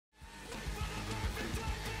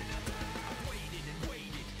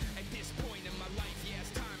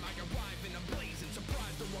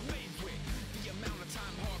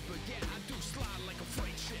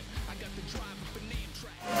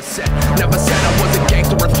I was a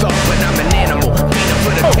gangster or thug, but I'm an animal. Feeding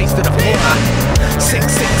for the taste of the floor. Sick,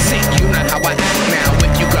 sick, sick, you know how I act now.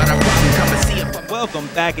 If you got a problem, come and see it. Welcome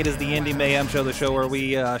back. It is the Indy Mayhem Show, the show where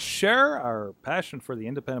we share our passion for the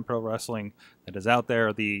independent pro wrestling that is out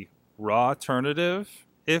there, the raw alternative,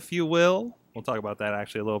 if you will. We'll talk about that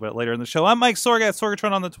actually a little bit later in the show. I'm Mike Sorg at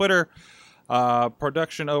Sorgatron on the Twitter.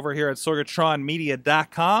 Production over here at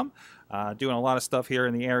sorgatronmedia.com. Doing a lot of stuff here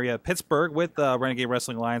in the area of Pittsburgh with Renegade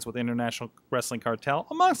Wrestling Alliance, with International Wrestling Cartel,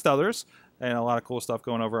 amongst others. And a lot of cool stuff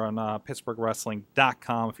going over on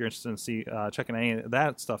PittsburghWrestling.com if you're interested in checking any of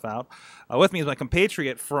that stuff out. With me is my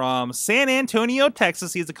compatriot from San Antonio,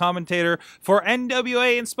 Texas. He's a commentator for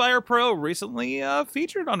NWA Inspire Pro, recently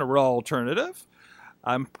featured on the Raw Alternative.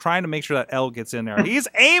 I'm trying to make sure that L gets in there. He's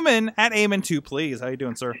Eamon at Eamon2, please. How you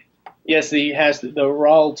doing, sir? Yes, he has the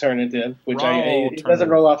Raw Alternative, which it doesn't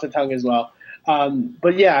roll off the tongue as well.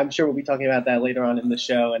 But yeah, I'm sure we'll be talking about that later on in the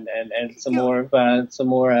show, and some more of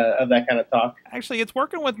that kind of talk. Actually, it's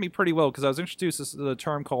working with me pretty well because I was introduced to the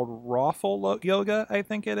term called Rawful Yoga, I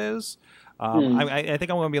think it is. I think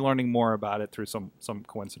I'm going to be learning more about it through some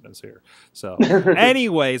coincidence here. So,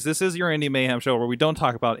 anyways, this is your Indy Mayhem Show where we don't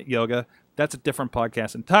talk about yoga. That's a different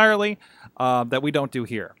podcast entirely that we don't do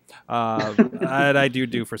here. And I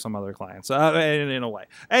do for some other clients in a way.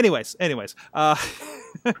 Anyways.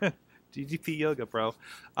 DGP Yoga, bro.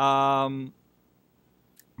 But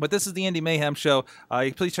this is the Indy Mayhem Show.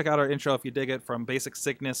 Please check out our intro if you dig it, from Basic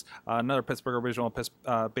Sickness, another Pittsburgh original,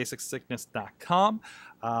 basicsickness.com.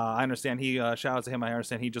 I understand shout out to him. I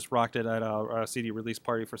understand he just rocked it at a CD release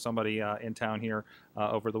party for somebody in town here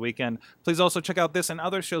over the weekend. Please also check out this and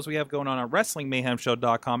other shows we have going on at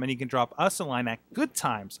WrestlingMayhemShow.com, and you can drop us a line at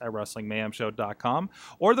goodtimes@WrestlingMayhemShow.com,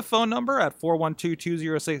 or the phone number at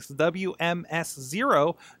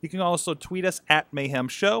 412-206-WMS0. You can also tweet us at Mayhem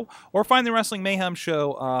Show, or find the Wrestling Mayhem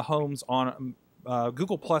Show homes on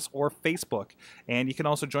Google Plus or Facebook. And you can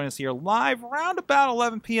also join us here live around about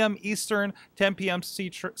 11 p.m. Eastern, 10 p.m.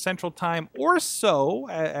 Central Time, or so,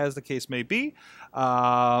 as the case may be.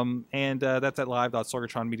 And that's at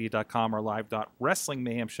live.sorgatronmedia.com or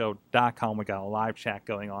live.wrestlingmayhemshow.com. We got a live chat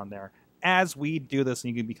going on there as we do this,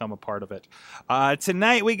 and you can become a part of it.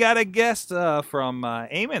 Tonight we got a guest from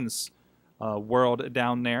Eamon's world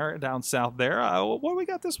down south there. What do we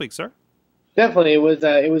got this week, sir? Definitely,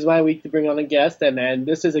 it was my week to bring on a guest, and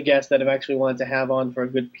this is a guest that I've actually wanted to have on for a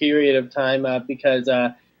good period of time because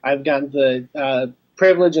I've gotten the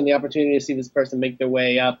privilege and the opportunity to see this person make their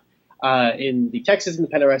way up in the Texas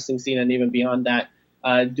independent wrestling scene, and even beyond that,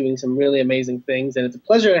 doing some really amazing things. And it's a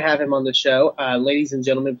pleasure to have him on the show. Ladies and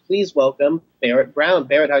gentlemen, please welcome Barrett Brown.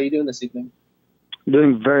 Barrett, how are you doing this evening?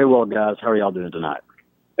 Doing very well, guys. How are y'all doing tonight?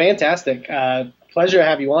 Fantastic. Pleasure to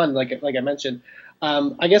have you on, like I mentioned.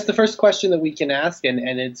 I guess the first question that we can ask, and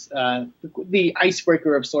it's the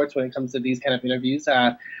icebreaker of sorts when it comes to these kind of interviews,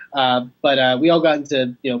 but we all got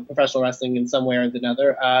into professional wrestling in some way or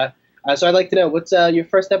another. So I'd like to know, what's your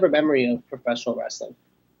first ever memory of professional wrestling?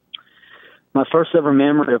 My first ever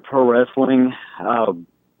memory of pro wrestling,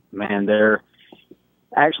 man, they're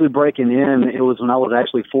actually breaking in. It was when I was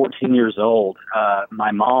actually 14 years old.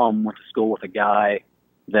 My mom went to school with a guy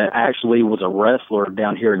that actually was a wrestler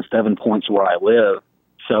down here in Seven Points where I live.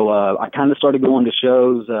 So I kind of started going to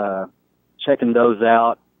shows, checking those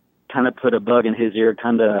out, kind of put a bug in his ear,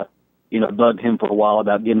 kind of, bugged him for a while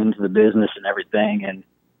about getting into the business and everything. And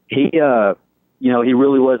he, he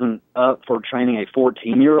really wasn't up for training a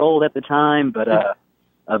 14-year-old at the time, but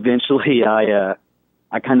eventually I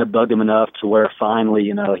kind of bugged him enough to where finally,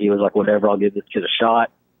 he was like, whatever, I'll give this kid a shot.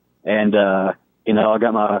 And, I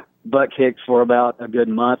got my butt kicked for about a good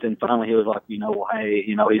month, and finally he was like, hey,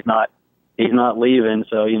 he's not leaving,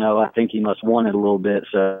 so I think he must want it a little bit.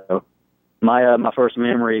 So my first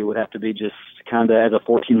memory would have to be just kind of as a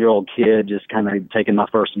 14-year-old kid, just kind of taking my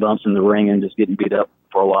first bumps in the ring and just getting beat up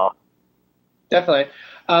for a while. Definitely.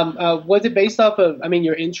 Was it based off of,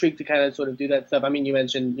 your intrigue to kind of sort of do that stuff? You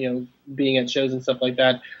mentioned, being at shows and stuff like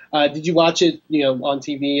that. Did you watch it, on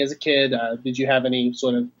TV as a kid? Did you have any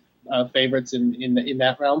sort of favorites in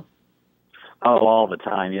that realm? Oh, all the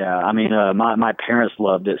time, yeah. My parents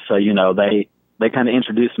loved it, so they kind of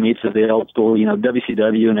introduced me to the old school,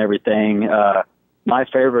 WCW and everything. My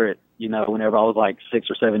favorite, whenever I was like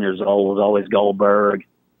 6 or 7 years old, was always Goldberg.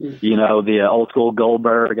 The old school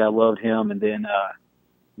Goldberg, I loved him, and then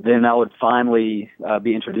I would finally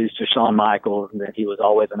be introduced to Shawn Michaels, and then he was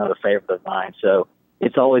always another favorite of mine. So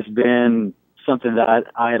it's always been something that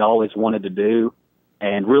I had always wanted to do.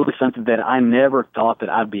 And really something that I never thought that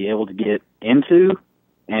I'd be able to get into.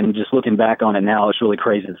 And just looking back on it now, it's really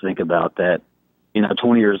crazy to think about that.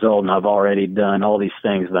 20 years old, and I've already done all these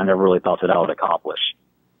things that I never really thought that I would accomplish.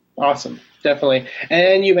 Awesome, definitely.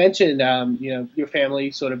 And you mentioned, your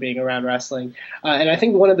family sort of being around wrestling, and I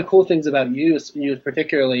think one of the cool things about you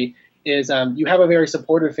particularly is you have a very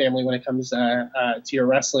supportive family when it comes to your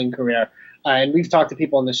wrestling career. And we've talked to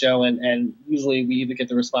people on the show, and usually we either get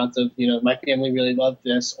the response of, my family really loved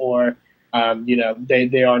this, or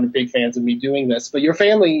they aren't big fans of me doing this. But your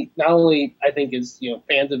family not only, I think, is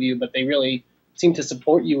fans of you, but they really seem to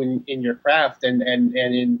support you in your craft and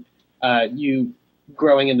in you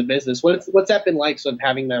growing in the business. What's that been like, sort of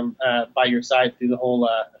having them by your side through the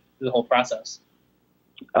whole process?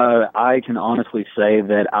 I can honestly say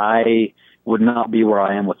that I would not be where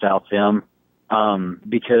I am without them,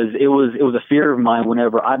 because it was a fear of mine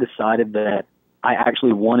whenever I decided that I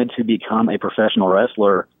actually wanted to become a professional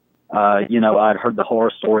wrestler. I'd heard the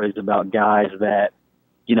horror stories about guys that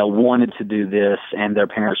wanted to do this, and their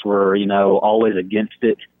parents were always against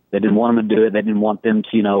it. They didn't want them to do it. They didn't want them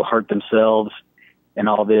to hurt themselves and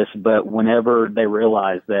all this. But whenever they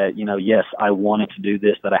realized that, yes, I wanted to do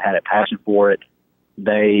this, that I had a passion for it,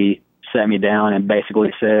 they sat me down and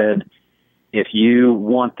basically said, if you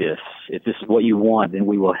want this, if this is what you want, then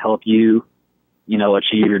we will help you,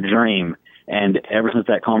 achieve your dream. And ever since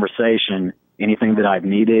that conversation, anything that I've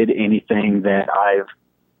needed, anything that I've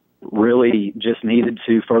really just needed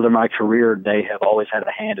to further my career, they have always had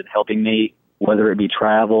a hand in helping me, whether it be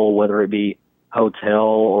travel, whether it be hotel,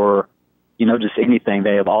 or just anything.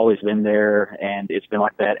 They have always been there, and it's been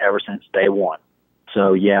like that ever since day one.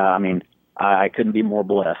 So, yeah, I mean, I couldn't be more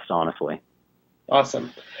blessed, honestly.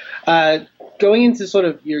 Awesome. Going into sort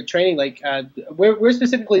of your training, like where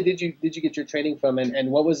specifically did you get your training from,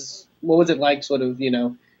 and what was it like, sort of,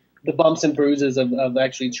 the bumps and bruises of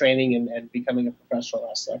actually training and becoming a professional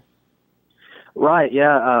wrestler? Right,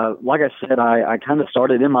 yeah. Like I said, I kind of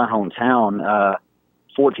started in my hometown,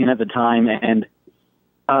 14 at the time, and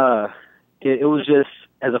it was just,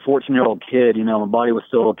 as a 14-year-old kid, my body was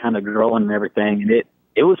still kind of growing and everything, and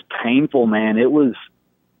it was painful, man. It was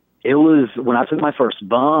when I took my first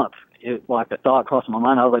bump, like the thought crossed my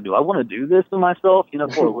mind. I was like, do I want to do this to myself,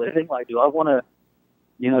 for a living? Like, do I want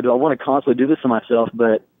to constantly do this to myself?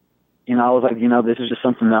 But, I was like, this is just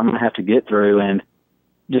something that I'm going to have to get through. And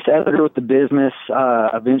just as I grew with the business,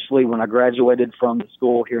 eventually when I graduated from the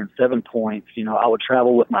school here in 7 Points, I would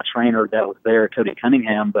travel with my trainer that was there, Cody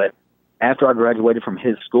Cunningham. But after I graduated from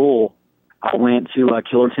his school, I went to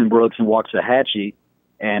Killerton Brooks and Waxahachie,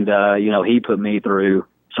 and, he put me through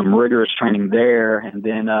some rigorous training there. And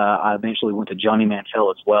then I eventually went to Johnny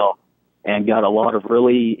Mantel as well and got a lot of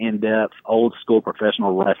really in-depth old school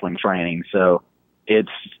professional wrestling training. So it's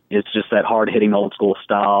just that hard-hitting old school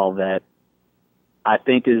style that I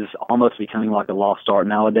think is almost becoming like a lost art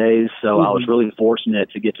nowadays. So I was really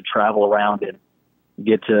fortunate to get to travel around and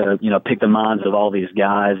get to, pick the minds of all these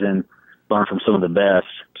guys and learn from some of the best.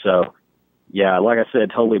 So, yeah, like I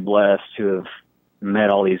said, totally blessed to have met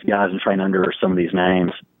all these guys and trained under some of these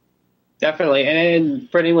names. Definitely. And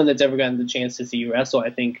for anyone that's ever gotten the chance to see you wrestle,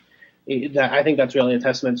 I think that's really a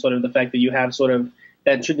testament, sort of the fact that you have sort of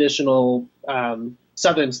that traditional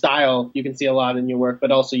Southern style. You can see a lot in your work,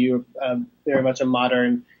 but also you're very much a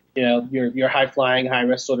modern, your high flying, high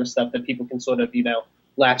risk sort of stuff that people can sort of,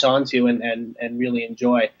 latch onto and really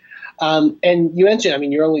enjoy. And you mentioned, I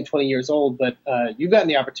mean, you're only 20 years old, but you've gotten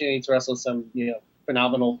the opportunity to wrestle some,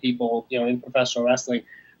 phenomenal people, in professional wrestling.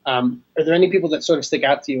 Are there any people that sort of stick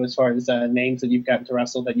out to you as far as names that you've gotten to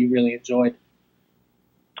wrestle that you really enjoyed?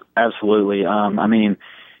 Absolutely. I mean,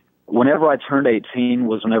 whenever I turned 18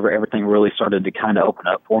 was whenever everything really started to kind of open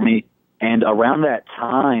up for me. And around that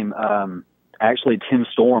time, actually Tim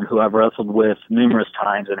Storm, who I've wrestled with numerous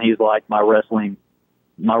times, and he's like my wrestling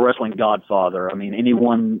godfather. I mean,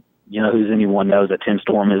 anyone, who's anyone knows that Tim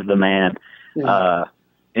Storm is the man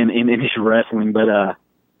in wrestling. But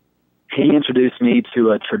he introduced me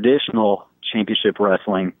to a traditional championship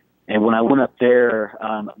wrestling. And when I went up there,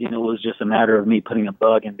 it was just a matter of me putting a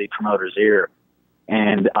bug in the promoter's ear.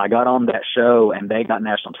 And I got on that show, and they got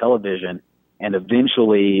national television. And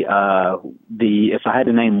eventually, if I had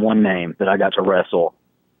to name one name that I got to wrestle,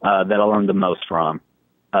 that I learned the most from,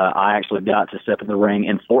 I actually got to step in the ring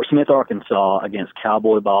in Fort Smith, Arkansas, against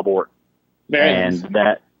Cowboy Bob Orton. And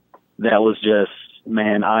that was just,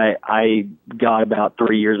 man, I got about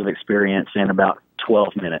 3 years of experience in about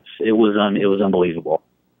 12 minutes. It was unbelievable.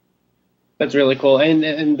 That's really cool.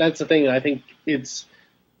 And that's the thing. I think it's,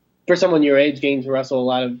 for someone your age, getting to wrestle a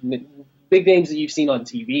lot of big names that you've seen on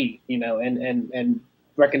TV, and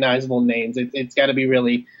recognizable names. It's got to be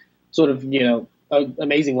really sort of, an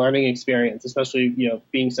amazing learning experience, especially,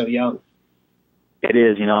 being so young. It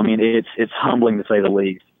is, you know, I mean, it's humbling to say the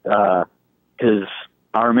least. 'Cause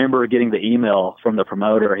I remember getting the email from the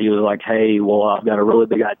promoter. He was like, "Hey, well, I've got a really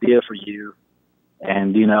big idea for you."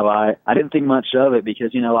 And, you know, I didn't think much of it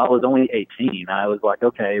because, you know, I was only 18. I was like,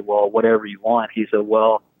 okay, well, whatever you want. He said,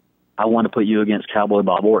 well, I want to put you against Cowboy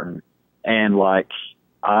Bob Orton. And like,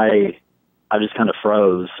 I just kind of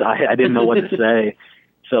froze. I didn't know what to say.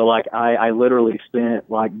 So like, I literally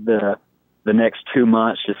spent like the next 2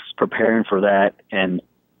 months just preparing for that. And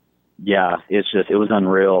yeah, it was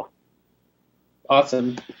unreal.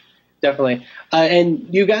 Awesome. Definitely. And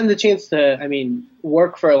you've gotten the chance to, I mean,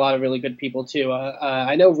 work for a lot of really good people too.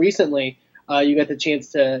 I know recently you got the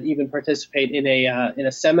chance to even participate in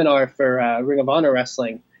a seminar for Ring of Honor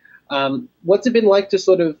Wrestling. What's it been like to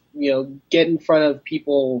sort of, you know, get in front of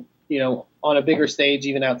people, you know, on a bigger stage,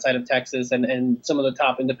 even outside of Texas and some of the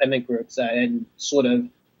top independent groups and sort of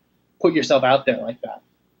put yourself out there like that?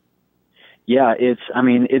 Yeah, it's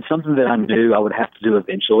something that I knew I would have to do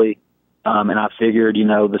eventually. And I figured, you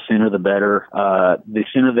know, the sooner the better. The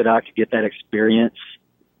sooner that I could get that experience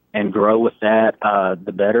and grow with that,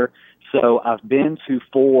 the better. So I've been to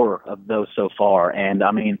 4 of those so far. And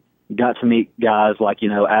I mean, got to meet guys like, you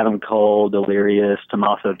know, Adam Cole, Delirious,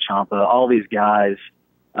 Tommaso Ciampa, all these guys.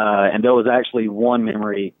 And there was actually one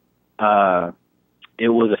memory. It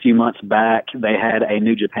was a few months back. They had a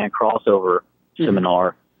New Japan crossover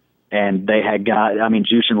seminar. And they had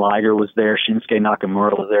Jushin Liger was there, Shinsuke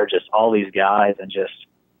Nakamura was there, just all these guys, and just,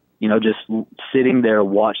 you know, just sitting there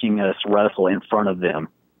watching us wrestle in front of them.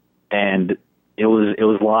 And it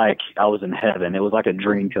was like I was in heaven. It was like a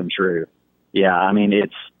dream come true. Yeah, I mean,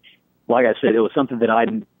 it's, like I said, it was something that I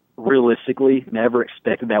realistically never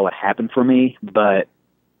expected that would happen for me. But,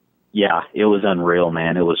 yeah, it was unreal,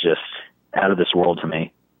 man. It was just out of this world to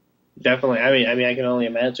me. Definitely. I mean, I can only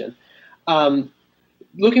imagine.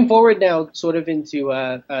 Looking forward now, sort of into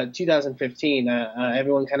 2015,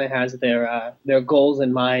 everyone kind of has their goals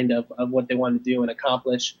in mind of what they want to do and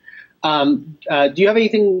accomplish. Do you have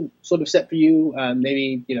anything sort of set for you?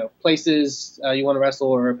 Maybe, you know, places you want to wrestle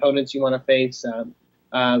or opponents you want to face?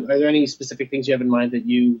 Are there any specific things you have in mind that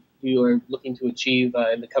you are looking to achieve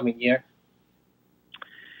in the coming year?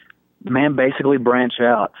 Man, basically branch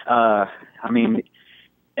out. I mean,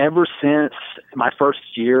 ever since my first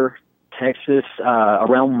year, Texas,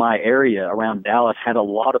 around my area, around Dallas, had a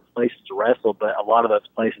lot of places to wrestle, but a lot of those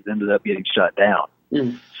places ended up getting shut down.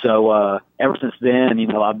 So ever since then, you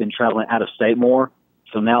know, I've been traveling out of state more.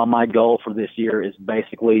 So now my goal for this year is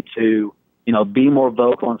basically to, you know, be more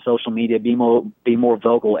vocal on social media, be more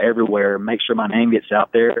vocal everywhere, make sure my name gets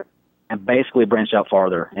out there, and basically branch out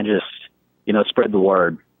farther and just, you know, spread the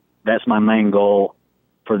word. That's my main goal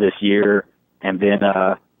for this year. And then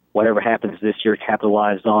whatever happens this year,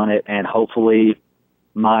 capitalize on it, and hopefully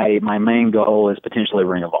my main goal is potentially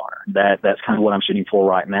Ring of Honor. That's kind of what I'm shooting for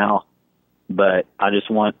right now. But I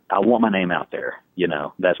want my name out there. You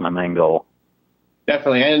know, that's my main goal.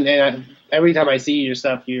 Definitely, and every time I see your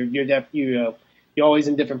stuff, you're always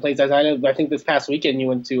in different places. I think this past weekend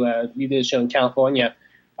you did a show in California.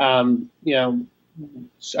 You know,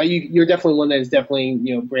 so you're definitely one that is definitely,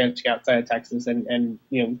 you know, branching outside of Texas and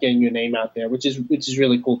you know, getting your name out there, which is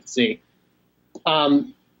really cool to see.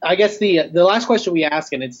 I guess the last question we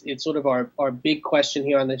ask, and it's sort of our big question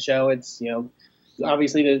here on the show. It's, you know,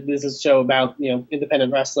 obviously this is a show about, you know,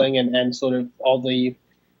 independent wrestling and sort of all the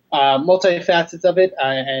multi-facets of it.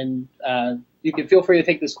 And you can feel free to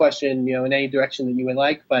take this question, you know, in any direction that you would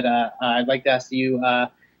like. But I'd like to ask you,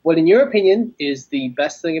 what, in your opinion, is the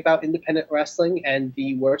best thing about independent wrestling and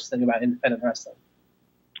the worst thing about independent wrestling?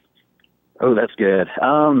 Oh, that's good.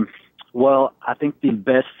 Well, I think the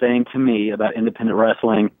best thing to me about independent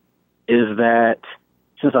wrestling is that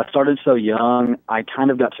since I started so young, I kind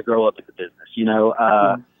of got to grow up in the business. You know,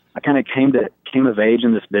 I kind of came of age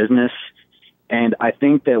in this business. And I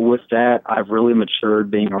think that with that, I've really matured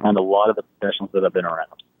being around a lot of the professionals that I've been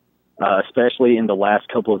around, especially in the last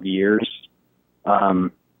couple of years.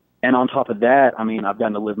 And on top of that, I mean, I've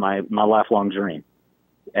gotten to live my lifelong dream.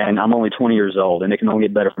 And I'm only 20 years old, and it can only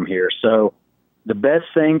get better from here. So the best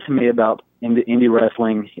thing to me about indie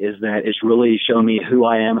wrestling is that it's really shown me who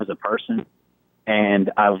I am as a person,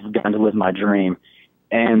 and I've gotten to live my dream.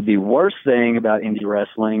 And the worst thing about indie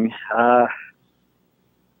wrestling, I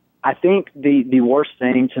think the worst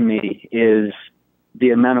thing to me is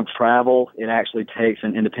the amount of travel it actually takes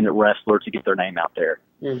an independent wrestler to get their name out there.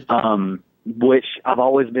 Which I've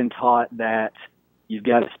always been taught that you've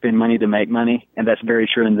got to spend money to make money, and that's very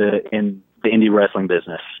true in the indie wrestling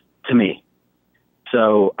business to me.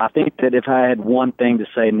 So I think that if I had one thing to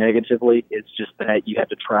say negatively, it's just that you have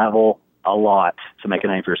to travel a lot to make a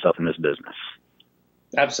name for yourself in this business.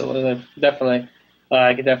 Absolutely, definitely.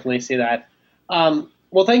 I could definitely see that.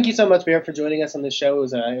 Well, thank you so much, Barrett, for joining us on this show.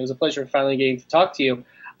 It was a pleasure finally getting to talk to you.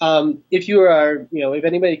 If you are, if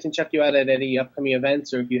anybody can check you out at any upcoming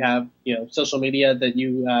events, or if you have, social media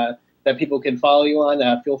that that people can follow you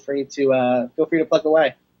on, feel free to plug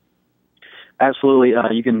away. Absolutely.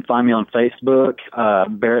 You can find me on Facebook,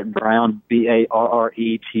 Barrett Brown, Barrett,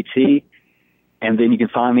 and then you can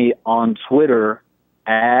find me on Twitter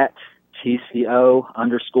at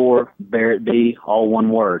TCO_Barrett B, all one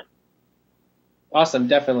word. Awesome,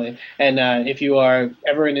 definitely. And if you are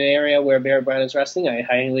ever in an area where Barrett Brown is wrestling, I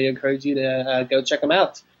highly encourage you to go check him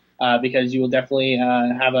out because you will definitely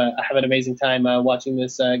have an amazing time watching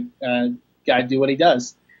this guy do what he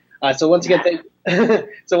does. So once again,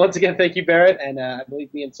 thank you, Barrett. And I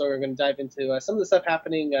believe me and Sorg are going to dive into some of the stuff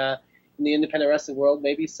happening in the independent wrestling world,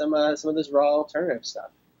 maybe some of this Raw alternative stuff.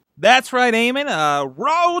 That's right, Eamon.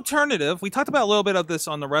 Raw alternative. We talked about a little bit of this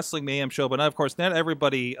on the Wrestling Mayhem show, but of course, not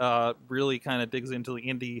everybody really kind of digs into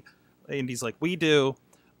the indies like we do.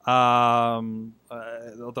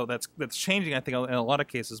 Although that's changing, I think, in a lot of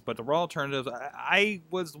cases. But the Raw alternative, I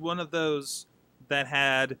was one of those that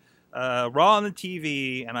had Raw on the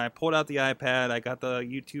TV, and I pulled out the iPad. I got the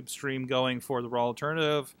YouTube stream going for the Raw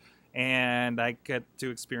alternative, and I get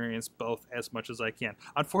to experience both as much as I can.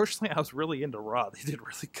 Unfortunately, I was really into Raw. They did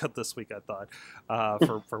really good this week, I thought,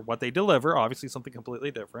 for what they deliver. Obviously, something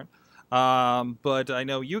completely different. But I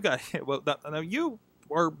know you got I know you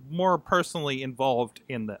were more personally involved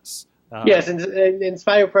in this. Yes, and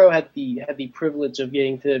Inspire Pro had the privilege of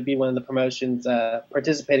getting to be one of the promotions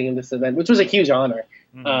participating in this event, which was a huge honor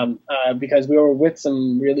because we were with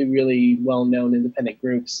some really, really well-known independent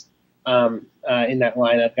groups in that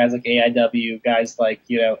lineup. Guys like AIW, guys like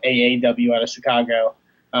AAW out of Chicago,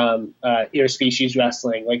 Interspecies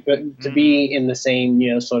Wrestling. To be in the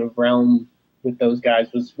same sort of realm with those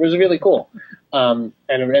guys was really cool, and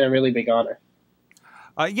a really big honor.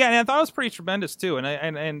 Yeah, and I thought it was pretty tremendous too.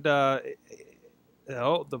 And the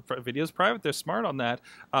video's private. They're smart on that.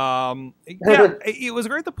 Yeah, it was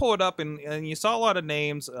great to pull it up, and you saw a lot of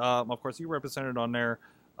names. Of course, you represented on there.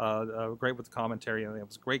 Great with the commentary, and it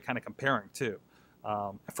was great kind of comparing too.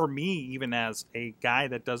 For me, even as a guy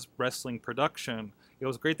that does wrestling production, it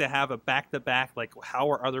was great to have a back-to-back. Like,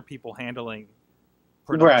 how are other people handling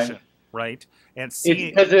production? Right? And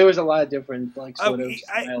because there was a lot of different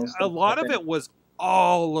styles. A lot of it was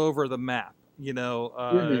all over the map,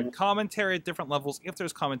 commentary at different levels, if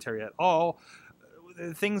there's commentary at all.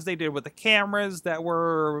 The things they did with the cameras that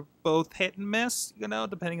were both hit and miss,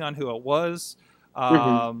 depending on who it was.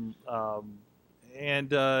 And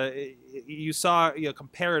you saw,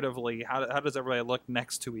 comparatively, how does everybody look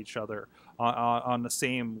next to each other on the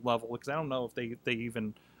same level? Because I don't know if they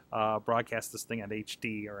even broadcast this thing at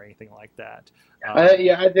HD or anything like that.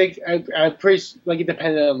 I think I'm pretty it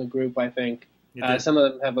depended on the group. I think. Some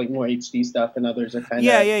of them have more HD stuff, and others are kind of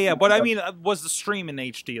yeah. But I mean, was the stream in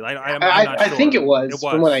HD? I'm not sure. I think it was.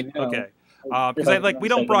 From what I know. Okay. Because we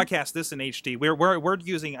don't broadcast this in HD. We're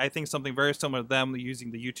using, I think, something very similar to them,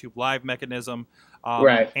 using the YouTube Live mechanism.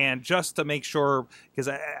 Right. And just to make sure, because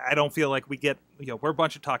I don't feel like we get, we're a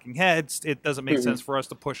bunch of talking heads. It doesn't make sense for us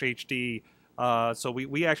to push HD. So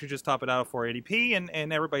we actually just top it out for 480p,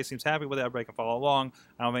 and everybody seems happy with it. Everybody can follow along.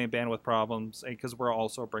 I don't have any bandwidth problems because we're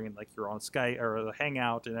also bringing you're on Skype or the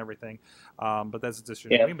Hangout and everything. But that's a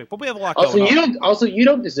decision we make. But we have a lot going on. You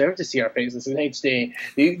don't deserve to see our faces in HD.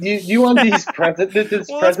 You want these presents?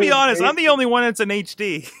 Well, let's be honest. I'm the only one that's in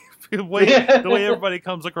HD. the way everybody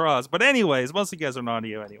comes across. But anyways, most of you guys are on to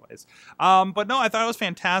you anyways. But no, I thought it was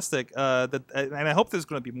fantastic. And I hope there's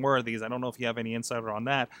going to be more of these. I don't know if you have any insider on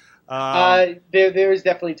that. There is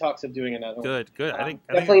definitely talks of doing another one. Good. I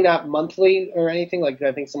think not monthly or anything like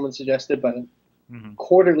I think someone suggested, but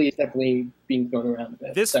quarterly is definitely being thrown around a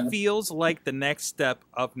bit. This feels like the next step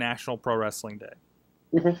of National Pro Wrestling Day.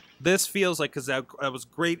 This feels like, because that was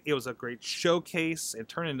great. It was a great showcase. It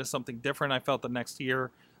turned into something different, I felt, the next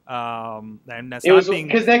year. And that's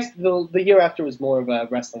because the year after was more of a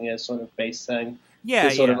wrestling as sort of base thing. Yeah.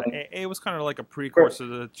 It was kind of like a precursor to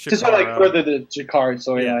the Chikara. Just sort of further the Chikara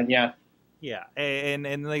storyline, Yeah,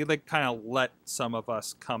 and they kind of let some of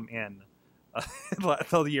us come in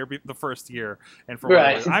the first year, and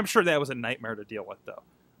I'm sure that was a nightmare to deal with, though.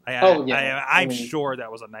 I'm sure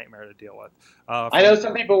that was a nightmare to deal with. I know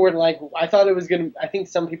some people were like, I thought it was going to, I think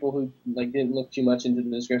some people who didn't look too much into the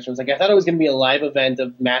descriptions, I thought it was going to be a live event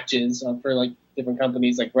of matches for different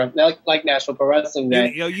companies, like National Pro Wrestling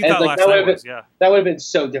Day. You thought last night was, yeah. That would have been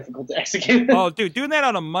so difficult to execute. Oh, dude, doing that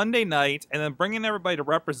on a Monday night and then bringing everybody to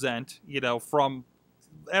represent, from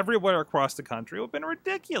everywhere across the country would have been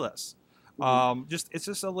ridiculous. It's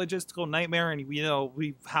just a logistical nightmare,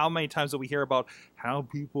 and how many times do we hear about how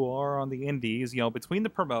people are on the indies? Between the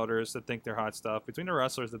promoters that think they're hot stuff, between the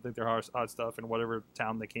wrestlers that think they're hot stuff, in whatever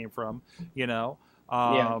town they came from.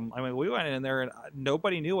 I mean, we went in there and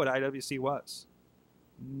nobody knew what IWC was.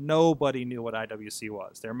 Nobody knew what IWC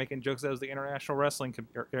was. They were making jokes that it was the international wrestling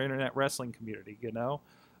internet wrestling community,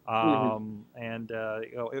 and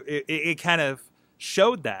it kind of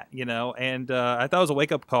showed that, and I thought it was a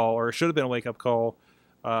wake up call, or it should have been a wake up call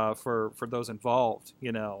for those involved.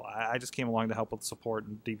 I just came along to help with support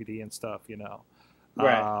and DVD and stuff,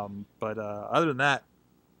 Right. But other than that,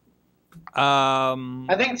 I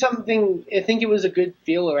think it was a good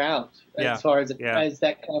feeler out as far as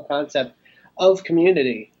that kind of concept of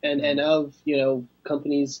community and of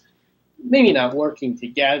companies maybe not working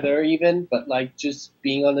together even, but like just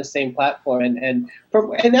being on the same platform and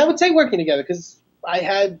I would say working together, because I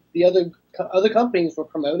had the other companies were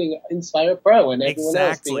promoting Inspire Pro and everyone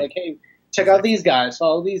else being like, hey, check out these guys,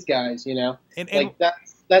 follow these guys, and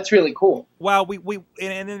that's really cool. Well, and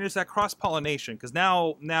then there's that cross pollination, because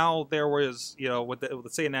now there was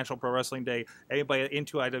let's say a National Pro Wrestling Day, anybody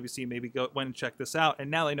into IWC maybe went and check this out,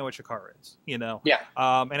 and now they know what Shakara is, Yeah.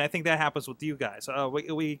 And I think that happens with you guys.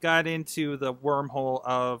 We got into the wormhole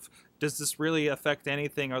of, does this really affect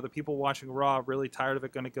anything? Are the people watching Raw really tired of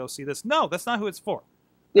it going to go see this? No, that's not who it's for.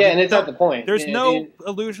 Yeah, and it's not the point. There's no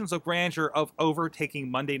illusions of grandeur of overtaking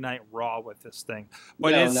Monday Night Raw with this thing,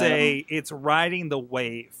 but it's riding the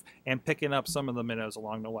wave and picking up some of the minnows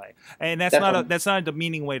along the way, and that's not a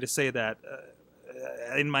demeaning way to say that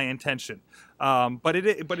in my intention, but it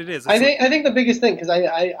is. I think the biggest thing, because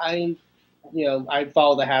I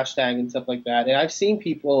follow the hashtag and stuff like that, and I've seen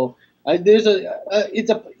people.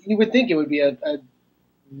 You would think it would be a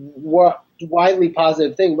widely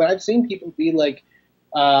positive thing, but I've seen people be like,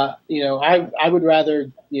 I would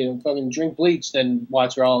rather fucking drink bleach than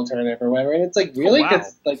watch Raw Alternative or whatever. And it's like, really,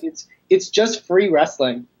 because it's just free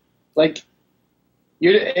wrestling, like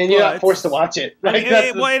you're not forced to watch it. Like,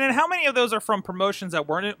 and how many of those are from promotions that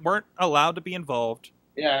weren't allowed to be involved?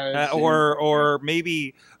 Yeah, or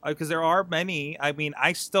maybe because there are many. I mean,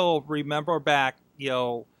 I still remember back,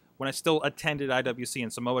 when I still attended IWC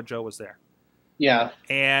and Samoa Joe was there. Yeah.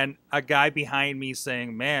 And a guy behind me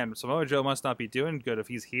saying, man, Samoa Joe must not be doing good if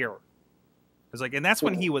he's here. It's like, and that's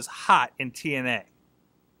when he was hot in TNA.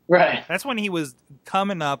 Right. That's when he was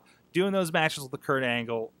coming up, doing those matches with the Kurt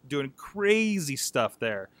Angle, doing crazy stuff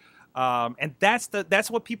there. And that's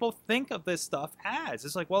what people think of this stuff as.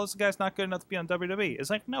 It's like, well, this guy's not good enough to be on WWE. It's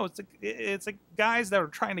like, no, it's guys that are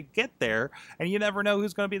trying to get there, and you never know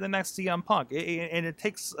who's going to be the next CM Punk. And it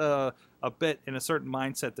takes a bit in a certain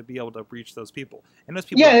mindset to be able to reach those people. And those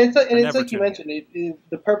people, it's like you mentioned.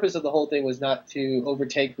 The purpose of the whole thing was not to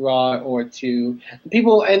overtake Raw or to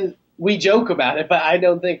people. And we joke about it, but I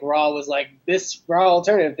don't think Raw was like, this Raw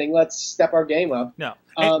Alternative thing, let's step our game up. No,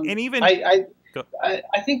 and even I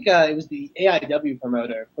think it was the AIW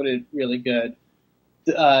promoter put it really good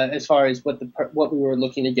as far as what we were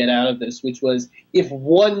looking to get out of this, which was, if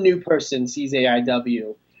one new person sees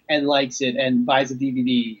AIW and likes it and buys a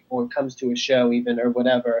DVD or comes to a show even or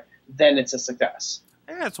whatever, then it's a success.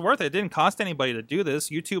 Yeah, it's worth it. It didn't cost anybody to do this.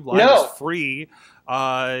 YouTube Live is free.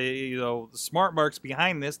 The smart marks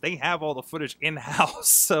behind this, they have all the footage in-house.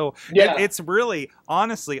 So it's really,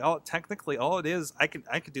 honestly, technically all it is, I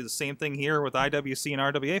could do the same thing here with IWC and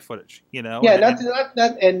RWA footage, Yeah, that's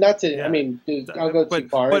it. Yeah. I mean, I'll go too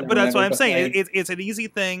far. But that's what I'm saying. It's an easy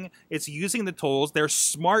thing. It's using the tools. They're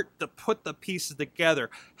smart to put the pieces together.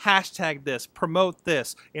 Hashtag this, promote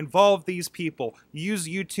this, involve these people, use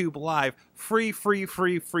YouTube Live, free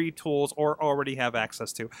tools or already have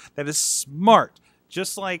access to. That is smart.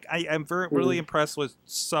 Just like I'm really impressed with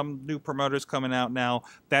some new promoters coming out now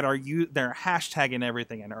that they're hashtagging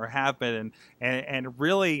everything and have been and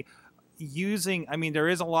really using. I mean, there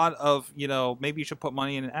is a lot of maybe you should put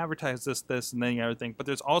money in and advertise this and then the other thing, but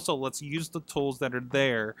there's also, let's use the tools that are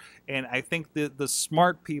there, and I think the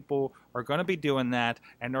smart people are going to be doing that,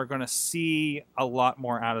 and they're going to see a lot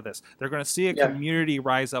more out of this. They're going to see a community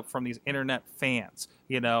rise up from these internet fans.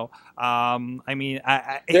 I mean,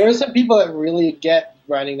 there are some people that really get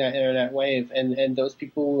riding that internet wave, and those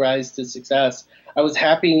people rise to success. I was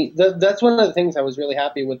happy. That's one of the things I was really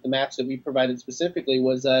happy with the match that we provided specifically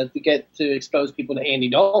was to get to expose people to Andy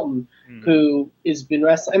Dalton, who has been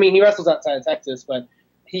wrestling. I mean, he wrestles outside of Texas, but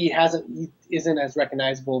he isn't as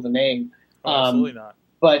recognizable of a name. Absolutely not.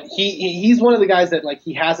 But he's one of the guys that, like,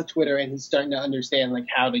 he has a Twitter and he's starting to understand, like,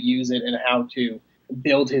 how to use it and how to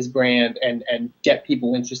build his brand and get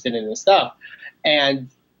people interested in his stuff. And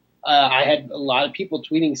I had a lot of people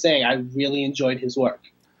tweeting saying, I really enjoyed his work.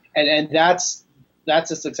 and that's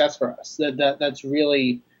a success for us. That's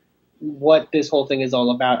really what this whole thing is all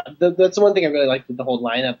about. That's the one thing I really liked with the whole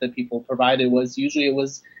lineup that people provided was usually it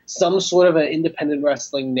was some sort of an independent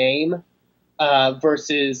wrestling name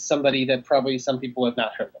versus somebody that probably some people have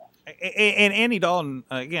not heard of. And Andy Dalton,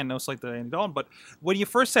 again, no slight to Andy Dalton, but when you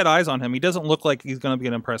first set eyes on him, he doesn't look like he's going to be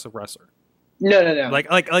an impressive wrestler. No.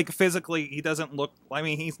 Like physically, he doesn't look. I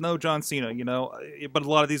mean, he's no John Cena, but a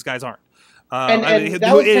lot of these guys aren't.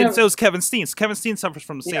 So is Kevin Steen. Kevin Steen suffers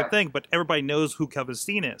from the same thing, but everybody knows who Kevin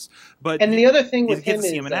Steen is. But the other thing with him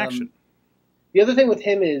is him in action. The other thing with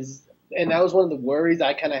him is, and that was one of the worries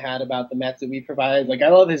I kind of had about the match that we provided. Like I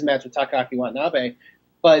love his match with Takaaki Watanabe,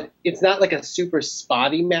 but it's not like a super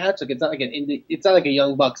spotty match. Like it's not like it's not like a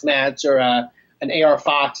Young Bucks match or an AR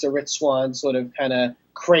Fox or Rich Swann sort of kind of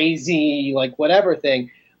crazy like whatever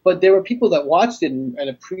thing. But there were people that watched it and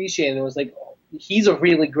appreciated it and was like, oh, he's a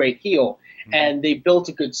really great heel. And they built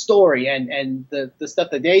a good story, and the stuff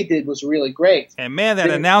that they did was really great. And man, that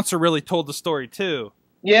announcer really told the story too.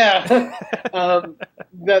 Yeah, that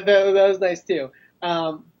was nice too.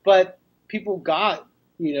 But people got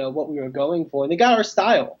what we were going for, and they got our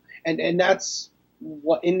style, and that's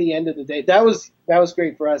what in the end of the day that was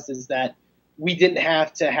great for us is that we didn't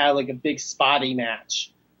have to have like a big spotty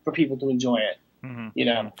match for people to enjoy it.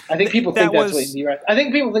 Mm-hmm. I think people think that's what indie wrestling. I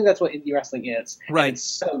think people think that's what indie wrestling is. Right. And it's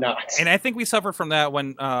so not. And I think we suffered from that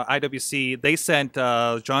when IWC they sent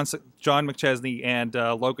John McChesney and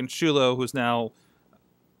Logan Shulo, who's now,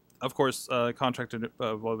 of course, contracted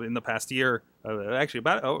in the past year, actually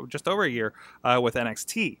about just over a year with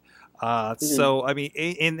NXT. So I mean,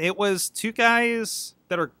 and it was two guys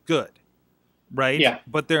that are good, right? Yeah.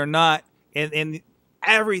 But they're not and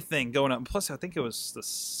everything going on. Plus, I think it was the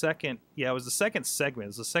second. Yeah, it was the second segment. It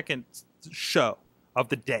was the second show of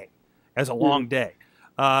the day. It was a long day,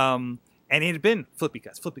 and it had been flippy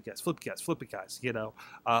guys,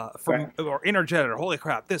 or energetic. Holy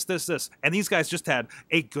crap! This, and these guys just had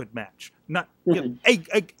a good match, not a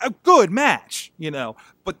good match,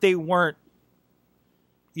 but they weren't,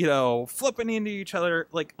 flipping into each other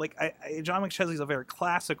like John McChesney's a very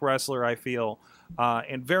classic wrestler, I feel,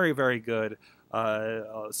 and very, very good.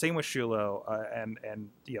 Same with Shulo, and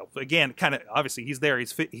again, kind of obviously he's there.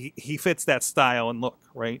 He fits that style and look,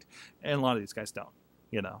 right? And a lot of these guys don't,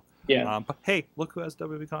 Yeah. But hey, look who has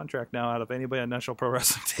WWE contract now out of anybody on National Pro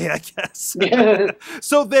Wrestling Day, I guess. Yeah.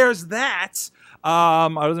 So there's that. I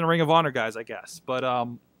was in Ring of Honor, guys, I guess, but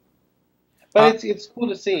it's cool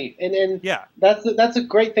to see, and yeah, that's a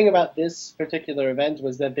great thing about this particular event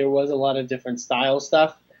was that there was a lot of different style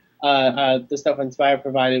stuff. The stuff Inspire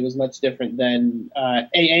provided was much different than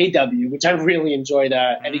AAW, which I really enjoyed.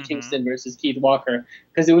 Eddie Kingston versus Keith Walker,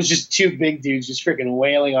 because it was just two big dudes just freaking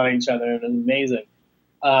wailing on each other. It was amazing.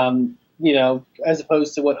 As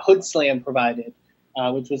opposed to what Hood Slam provided,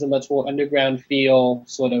 which was a much more underground feel,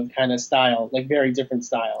 sort of kind of style, like very different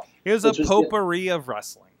style. It was a potpourri of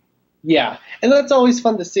wrestling. Yeah, and that's always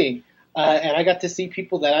fun to see. And I got to see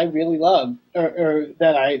people that I really love, or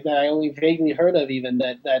that I only vaguely heard of, even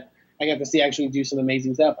that I got to see actually do some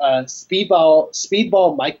amazing stuff.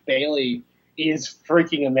 Speedball Mike Bailey is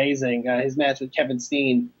freaking amazing. His match with Kevin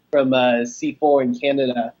Steen from C4 in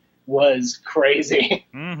Canada was crazy,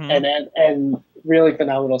 and really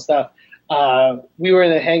phenomenal stuff. We were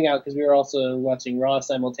in a hangout because we were also watching Raw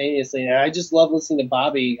simultaneously, and I just love listening to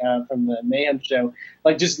Bobby from the Mayhem show.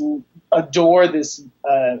 Like, just adore this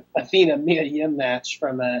Athena Mia Yim match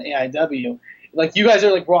from AIW. Like, you guys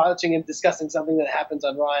are like watching and discussing something that happens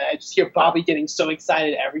on Raw, and I just hear Bobby getting so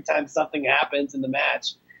excited every time something happens in the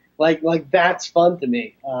match. Like that's fun to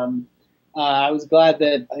me. I was glad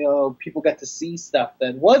that people got to see stuff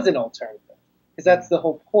that was an alternative, because that's the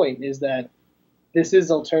whole point, is that this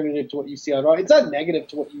is alternative to what you see on Raw. It's not negative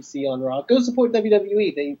to what you see on Raw. Go support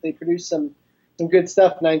WWE. They produce some good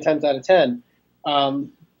stuff 9 times out of 10.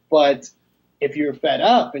 But if you're fed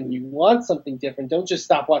up and you want something different, don't just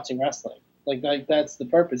stop watching wrestling. Like that's the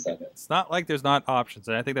purpose of it. It's not like there's not options,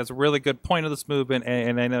 and I think that's a really good point of this movement.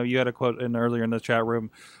 And I know you had a quote in earlier in the chat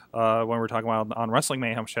room when we were talking about on Wrestling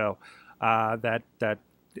Mayhem show that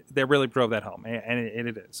they really drove that home, and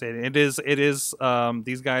it is.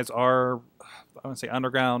 These guys are, I want to say,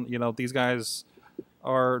 underground. These guys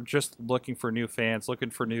are just looking for new fans, looking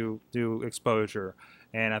for new exposure,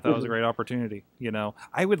 and I thought it was a great opportunity.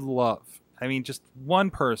 I would love, just one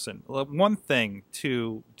person, one thing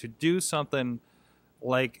to do something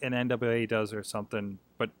like an NWA does or something,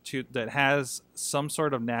 but that has some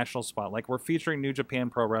sort of national spot. Like, we're featuring New Japan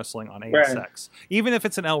Pro Wrestling on ASX, right. Even if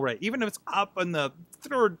it's an L-Ray, even if it's up in the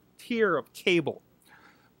third tier of cable,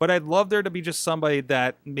 But I'd love there to be just somebody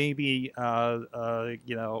that maybe,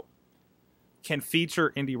 you know, can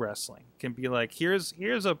feature indie wrestling. Can be like, here's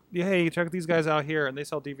a, hey, check these guys out here, and they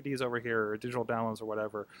sell DVDs over here or digital downloads or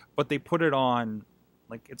whatever. But they put it on,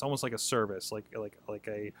 like, it's almost like a service, like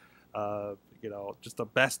a, you know, just the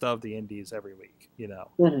best of the indies every week. You know,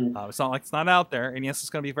 it's not like it's not out there, and yes, it's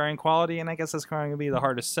going to be varying quality, and I guess it's going to be the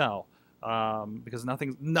hardest sell, because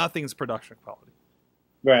nothing's production quality.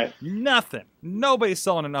 Right. Nothing. Nobody's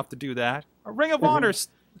selling enough to do that. Ring of Honor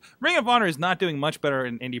is not doing much better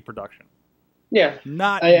in indie production. Yeah.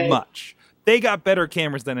 Not much. They got better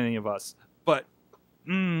cameras than any of us, but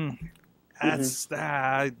that's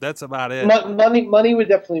about it. Money would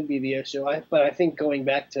definitely be the issue. But I think going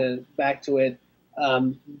back to it,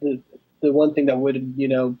 the one thing that would, you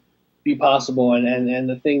know, be possible, and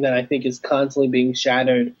the thing that I think is constantly being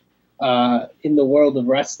shattered in the world of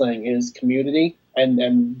wrestling is community and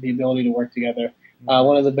the ability to work together.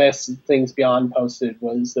 One of the best things Beyond posted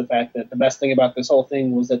was the fact that the best thing about this whole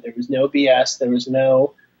thing was that there was no BS, there was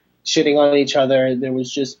no shitting on each other, there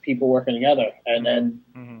was just people working together and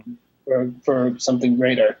for something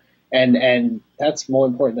greater, and that's more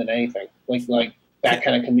important than anything. Like that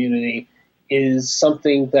kind of community is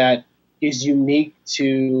something that is unique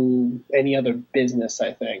to any other business.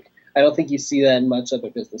 I think I don't think you see that in much other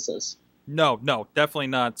businesses. No, definitely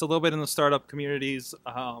not. It's a little bit in the startup communities.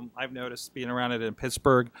 I've noticed being around it in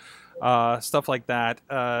Pittsburgh, stuff like that.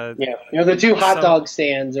 Yeah, you know, the two hot dog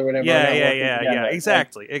stands or whatever. Yeah.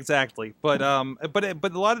 Exactly. But a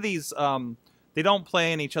lot of these, they don't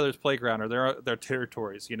play in each other's playground or their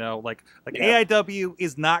territories. You know, like AIW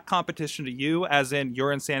is not competition to you, as in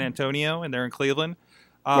you're in San Antonio and they're in Cleveland.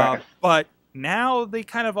 Right. But now they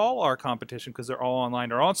kind of all are competition because they're all online.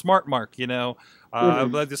 They're all on Smart Mark, you know.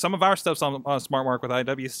 Some of our stuff's on Smart Mark with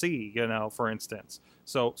IWC, you know, for instance.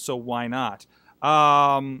 So why not? If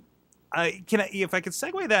I could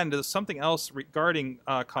segue that into something else regarding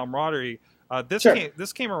camaraderie.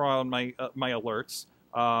 This came around my alerts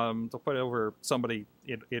to put over somebody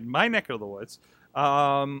in my neck of the woods.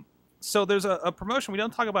 So there's a promotion we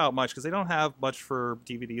don't talk about much because they don't have much for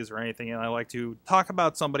DVDs or anything, and I like to talk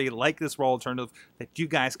about somebody like this Raw Alternative that you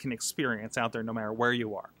guys can experience out there no matter where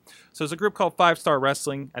you are. So there's a group called 5 Star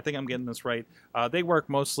Wrestling. I think I'm getting this right. They work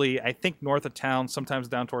mostly, I think, north of town, sometimes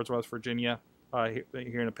down towards West Virginia, here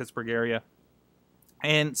in the Pittsburgh area.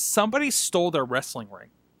 And somebody stole their wrestling ring.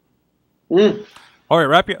 All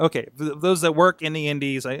right, okay. Those that work in the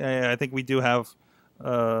indies, I think we do have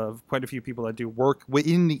quite a few people that do work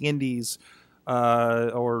within the indies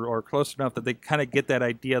or close enough that they kind of get that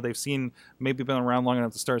idea. They've maybe been around long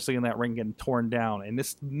enough to start seeing that ring getting torn down. And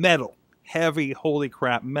this metal, heavy, holy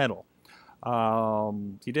crap metal.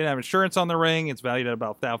 You didn't have insurance on the ring. It's valued at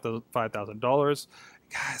about $5,000.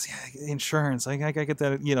 Guys, yeah, insurance. I get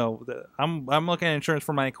that. You know, I'm looking at insurance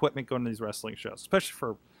for my equipment going to these wrestling shows, especially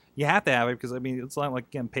for, you have to have it because, I mean, it's not like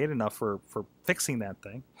getting paid enough for fixing that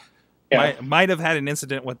thing. Yeah. Might have had an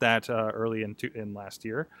incident with that early in last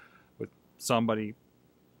year with somebody.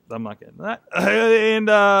 I'm not getting that. And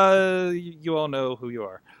you all know who you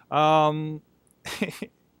are.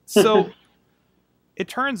 So it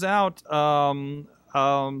turns out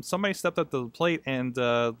somebody stepped up to the plate and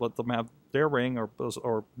let them have their ring or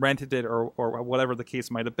rented it or whatever the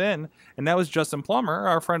case might have been. And that was Justin Plummer,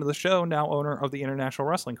 our friend of the show, now owner of the International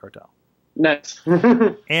Wrestling Cartel. Nice.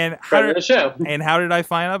 And how did I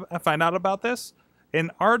find out about this? An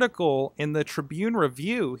article in the Tribune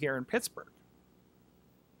Review here in Pittsburgh.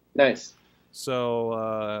 Nice.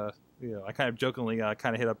 So you know, I kind of jokingly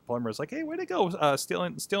kind of hit up Plummer. It's like, hey, way to go,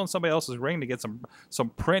 stealing somebody else's ring to get some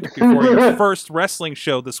print before your first wrestling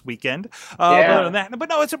show this weekend. But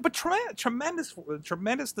no, it's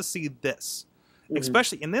tremendous to see this,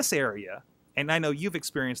 especially in this area. And I know you've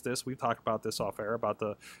experienced this. We've talked about this off air about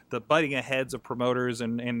the butting heads of promoters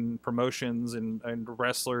and promotions and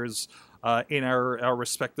wrestlers in our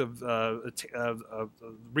respective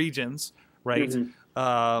regions, right?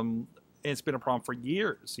 It's been a problem for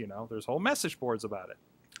years. You know, there's whole message boards about it.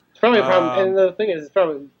 It's probably a problem, and the thing is,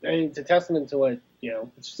 it's a testament to what, you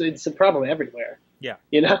know, it's a problem everywhere. Yeah.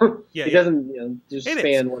 You know? Yeah. It doesn't, you know, just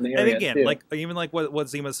span one area. And again, too. like even like what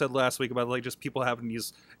Zima said last week about like just people having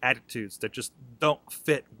these attitudes that just don't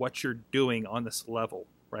fit what you're doing on this level,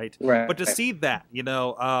 right? Right. But to see that, you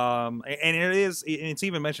know, and it's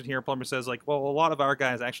even mentioned here. Plummer says like, well, a lot of our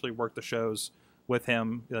guys actually work the shows with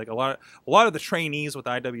him. Like a lot of the trainees with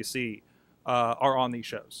IWC are on these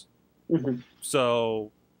shows,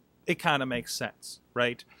 so it kind of makes sense,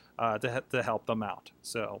 right? To help them out.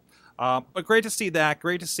 So But great to see that.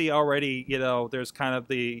 Great to see already. There's kind of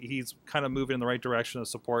he's kind of moving in the right direction of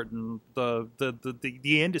supporting the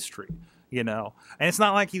industry. And it's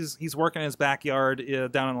not like he's working in his backyard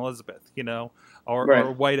down in Elizabeth,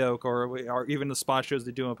 or White Oak, or even the spot shows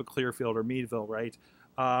they do up at Clearfield or Meadville, right?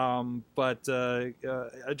 But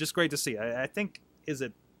just great to see. I think, is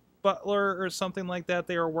it Butler or something like that?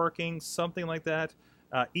 They are working something like that.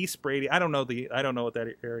 East Brady. I don't know what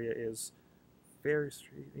that area is. Ferry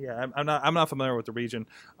Street. Yeah, I'm not familiar with the region,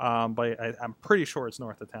 but I'm pretty sure it's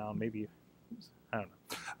north of town. Maybe, I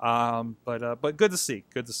don't know. But good to see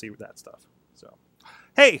that stuff. So,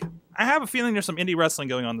 hey, I have a feeling there's some indie wrestling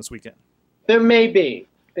going on this weekend. There may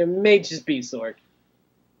just be, Sorg.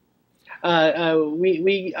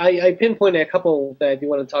 I pinpointed a couple that I do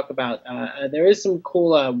want to talk about. There is some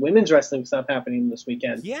cool women's wrestling stuff happening this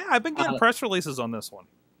weekend. Yeah, I've been getting press releases on this one.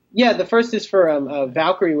 Yeah, the first is for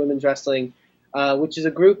Valkyrie Women's Wrestling, which is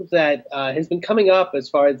a group that has been coming up as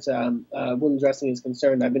far as women's wrestling is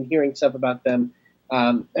concerned. I've been hearing stuff about them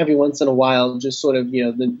every once in a while, just sort of,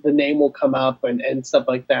 the name will come up and stuff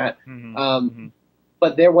like that. Mm-hmm.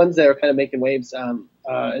 But they're ones that are kind of making waves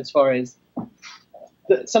as far as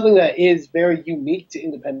something that is very unique to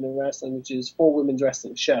independent wrestling, which is 4 women's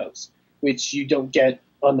wrestling shows, which you don't get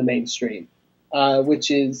on the mainstream, which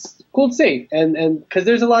is cool to see. And because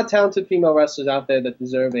there's a lot of talented female wrestlers out there that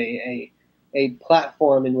deserve a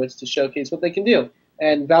platform in which to showcase what they can do.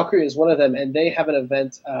 And Valkyrie is one of them, and they have an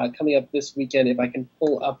event coming up this weekend. If I can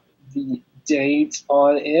pull up the date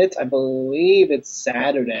on it, I believe it's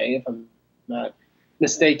Saturday, if I'm not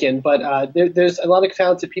mistaken. But there's a lot of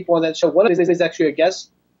talented people on that show. One of them is actually a guest.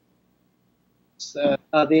 The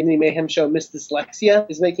Indy Mayhem show, Miss Dyslexia,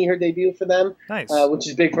 is making her debut for them, nice. Which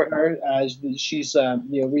is big for her. She's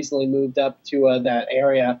recently moved up to that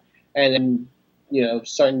area and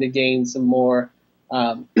starting to gain some more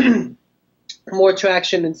more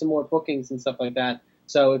traction and some more bookings and stuff like that.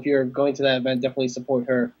 So if you're going to that event, definitely support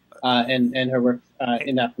her and her work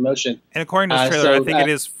in that promotion. And according to this trailer, I think it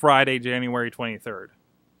is Friday, January 23rd.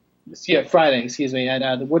 Yeah, Friday, excuse me,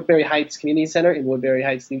 at the Woodbury Heights Community Center in Woodbury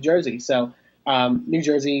Heights, New Jersey. So New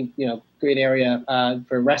Jersey, great area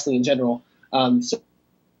for wrestling in general. I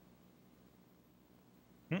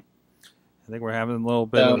think we're having a little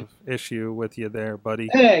bit of issue with you there, buddy.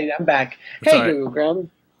 Hey, I'm back. It's hey, Guru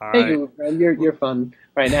Graham. Hey, Guru Graham. You're fun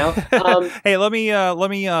right now. Hey, let me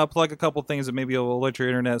plug a couple things and maybe we'll let your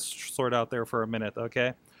internet sort out there for a minute,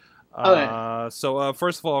 okay? Okay. So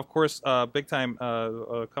first of all, of course, big time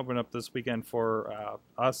coming up this weekend for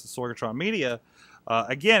us at Sorgatron Media.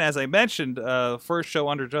 Again, as I mentioned, first show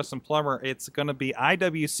under Justin Plummer. It's going to be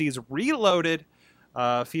IWC's Reloaded,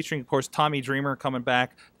 featuring, of course, Tommy Dreamer coming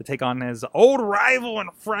back to take on his old rival and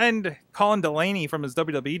friend, Colin Delaney, from his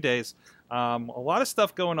WWE days. A lot of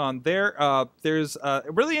stuff going on there. There's a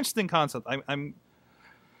really interesting concept. I'm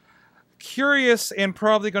curious and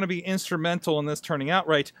probably going to be instrumental in this turning out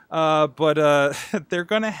right, but they're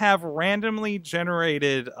going to have randomly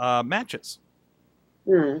generated matches.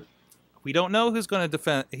 Mm. We don't know who's going to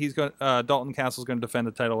defend. Dalton Castle's going to defend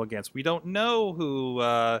the title against. We don't know who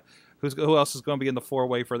else is going to be in the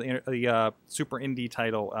 4-way for the Super Indie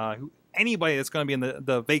title. Anybody that's going to be in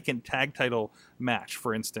the vacant tag title match,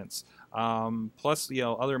 for instance. Plus,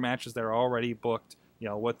 other matches that are already booked,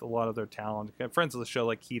 with a lot of their talent. Friends of the show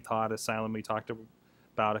like Keith Hott, Asylum, we talked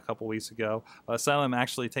about a couple weeks ago. Asylum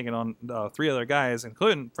actually taking on 3 other guys,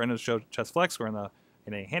 including friend of the show Chess Flex, who are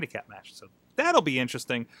in a handicap match. So that'll be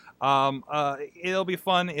interesting. It'll be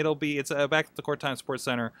fun. It's back at the Court Time Sports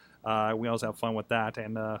Center. We always have fun with that,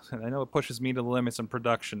 and I know it pushes me to the limits in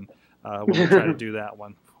production when we try to do that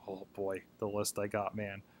one. Oh boy, the list I got,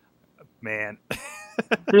 man. But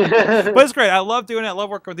it's great. I love doing it. I love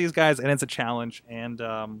working with these guys, and it's a challenge, and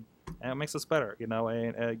it makes us better.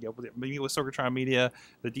 Maybe with Sorgatron Media,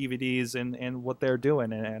 the DVDs, and what they're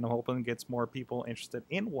doing, and I'm hoping it gets more people interested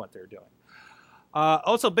in what they're doing.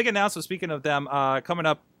 Also, big announcement. Speaking of them, coming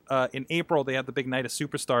up in April, they have the big Night of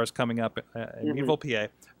Superstars coming up in Meadville, PA.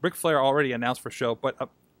 Ric Flair already announced for show, but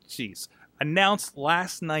announced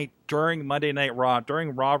last night during Monday Night Raw,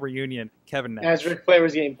 during Raw Reunion, Kevin Nash. As Ric Flair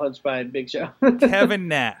was getting punched by Big Show. Kevin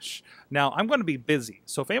Nash. Now, I'm going to be busy,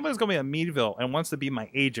 so if anybody's going to be in Meadville and wants to be my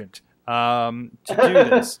agent to do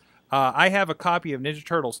this, I have a copy of Ninja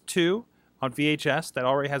Turtles 2 on VHS that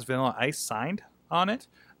already has Vanilla Ice signed on it.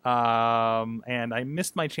 And I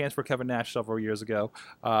missed my chance for Kevin Nash several years ago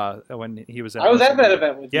when he was at I was at that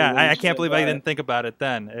event with you. Yeah, I can't believe I didn't think about it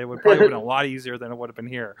then. It would probably have been a lot easier than it would have been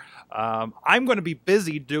here. I'm going to be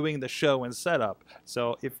busy doing the show and setup,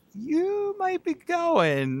 so if you might be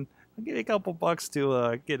going, give you a couple bucks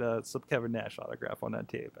to get some Kevin Nash autograph on that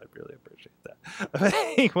tape. I'd really appreciate that. But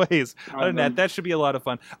anyways, other than that, that should be a lot of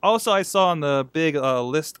fun. Also, I saw on the big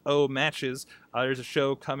List O matches, there's a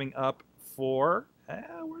show coming up for,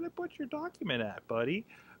 where'd I put your document at, buddy?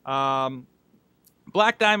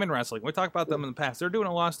 Black Diamond Wrestling. We talked about them in the past. They're doing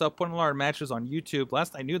a lot of stuff, putting a lot of matches on YouTube.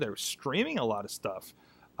 Last I knew, they were streaming a lot of stuff.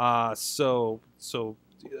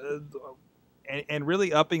 And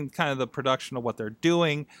really upping kind of the production of what they're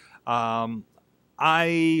doing.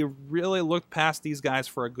 I really looked past these guys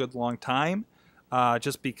for a good long time,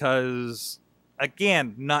 just because,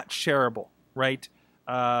 again, not shareable, right?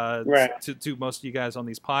 To most of you guys on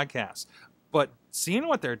these podcasts. But seeing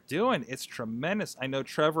what they're doing, it's tremendous. I know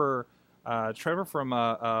Trevor from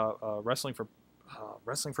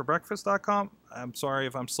WrestlingForBreakfast.com. I'm sorry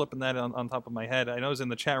if I'm slipping that on top of my head. I know he's in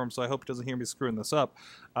the chat room, so I hope he doesn't hear me screwing this up.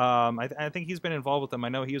 I think he's been involved with them. I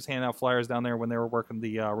know he was handing out flyers down there when they were working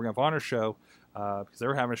the Ring of Honor show, because they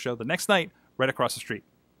were having a show the next night right across the street.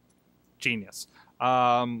 Genius.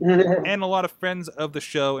 And a lot of friends of the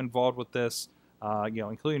show involved with this,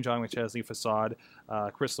 including John McChesney, Facade,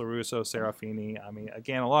 Chris LaRusso, Serafini. I mean,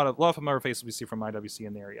 again, a lot of familiar faces we see from IWC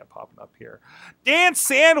in the area popping up here. Dan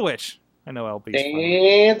Sandwich. I know LB's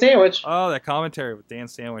Dan Sandwich. Oh, that commentary with Dan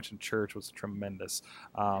Sandwich in church was tremendous.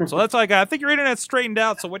 So that's all I got. I think your internet's straightened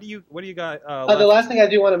out. So what do you got? The last thing I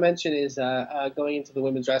do want to mention is going into the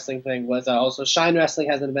women's wrestling thing was also Shine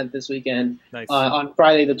Wrestling has an event this weekend. Nice. On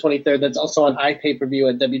Friday the 23rd. That's also on iPay-per-view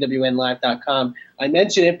at wwnlive.com. I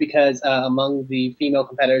mention it because among the female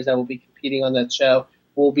competitors that will be competing on that show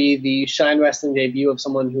will be the Shine Wrestling debut of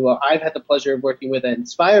someone who I've had the pleasure of working with at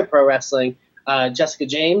Inspire Pro Wrestling, Jessica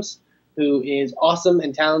James, who is awesome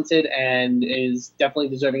and talented and is definitely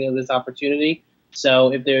deserving of this opportunity.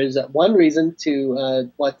 So if there's one reason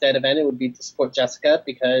to watch that event, it would be to support Jessica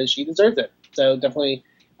because she deserves it. So definitely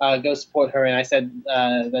go support her. And I said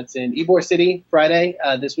that's in Ybor City Friday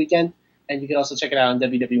this weekend. And you can also check it out on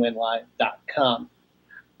wwnlive.com.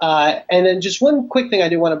 And then just one quick thing I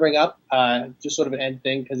do want to bring up, just sort of an end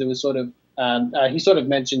thing, because it was sort of he sort of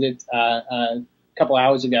mentioned it a couple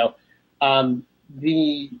hours ago.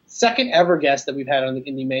 The second ever guest that we've had on the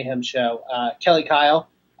Indy Mayhem show, Kelly Kyle,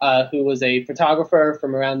 who was a photographer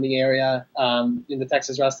from around the area in the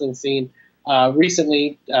Texas wrestling scene,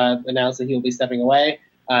 recently announced that he'll be stepping away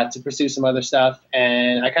to pursue some other stuff.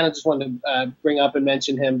 And I kind of just wanted to bring up and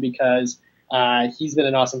mention him because he's been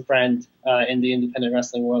an awesome friend in the independent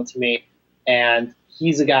wrestling world to me. And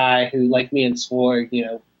he's a guy who, like me and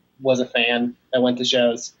Sorg, was a fan that went to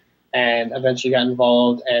shows and eventually got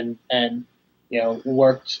involved and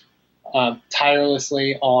worked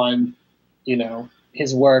tirelessly on,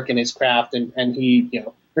 his work and his craft, and he,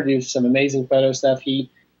 produced some amazing photo stuff. He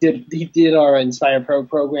did our Inspire Pro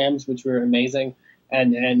programs, which were amazing,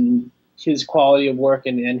 and his quality of work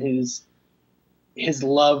and his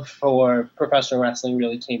love for professional wrestling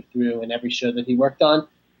really came through in every show that he worked on.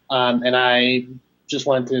 And I just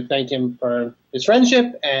wanted to thank him for his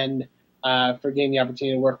friendship and for getting the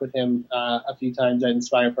opportunity to work with him a few times at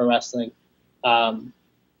Inspire Pro Wrestling.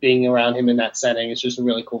 Being around him in that setting is just a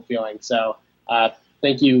really cool feeling. So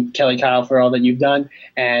thank you, Kelly Kyle, for all that you've done.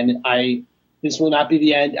 And this will not be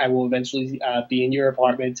the end. I will eventually be in your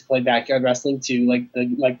apartment to play backyard wrestling too, like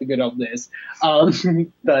the good old days. But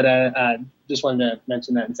just wanted to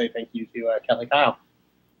mention that and say thank you to Kelly Kyle.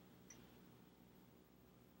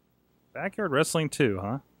 Backyard Wrestling 2,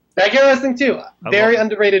 huh? Backyard Wrestling 2. Very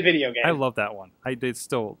underrated video game. I love that one. It's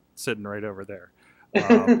still sitting right over there.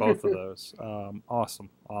 Both of those. Awesome.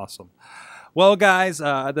 Well, guys,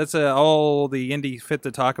 that's all the Indy fit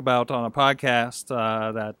to talk about on a podcast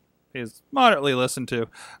that is moderately listened to.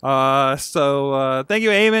 So thank you,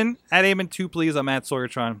 Eamon. At Eamon2, please. I'm at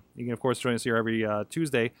Sorgatron. You can, of course, join us here every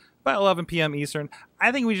Tuesday about 11 p.m. Eastern.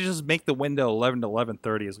 I think we should just make the window 11 to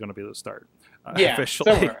 11:30 is going to be the start.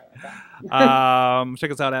 Officially. Check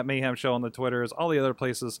us out at Mayhem Show on the Twitters, all the other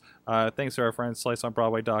places. Thanks to our friends,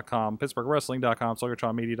 SliceOnBroadway.com, PittsburghWrestling.com,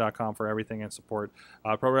 SorgatronMedia.com for everything and support.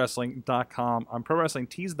 ProWrestling.com,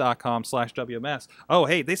 ProWrestlingTees.com/WMS. Oh,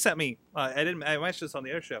 hey, they sent me, I mentioned this on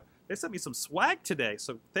the other show, they sent me some swag today,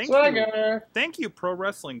 so thank you, Pro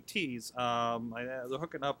Wrestling Tees. They're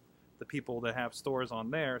hooking up the people that have stores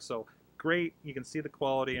on there, so great. You can see the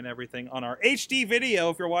quality and everything on our HD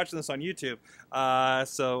video if you're watching this on YouTube.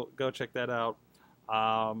 So go check that out.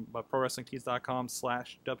 But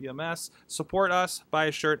ProWrestlingTees.com/WMS. Support us, buy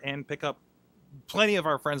a shirt, and pick up plenty of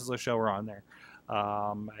our friends of the show are on there.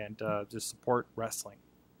 And just support wrestling,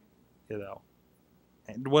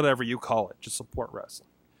 and whatever you call it, just support wrestling.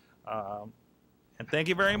 And thank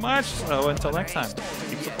you very much. So until next time,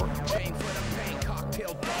 keep supporting.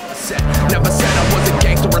 Never said I was a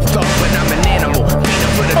gangster or thug, but I'm an animal.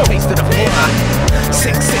 Feeding for the taste of the floor.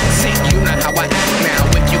 Sick, sick, sick, you know how I act now.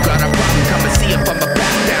 If you got a problem, come and see if I'm a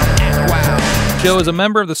back down. Act wild. Joe is a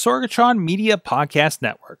member of the Sorgatron Media Podcast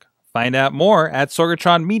Network. Find out more at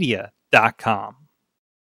sorgatronmedia.com.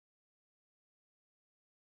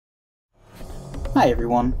 Hi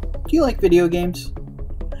everyone. Do you like video games?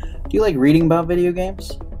 Do you like reading about video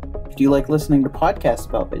games? Do you like listening to podcasts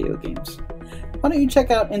about video games? Why don't you check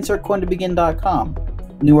out InsertCoinToBegin.com?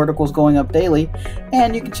 New articles going up daily,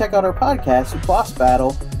 and you can check out our podcast, Boss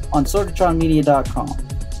Battle, on SorgatronMedia.com.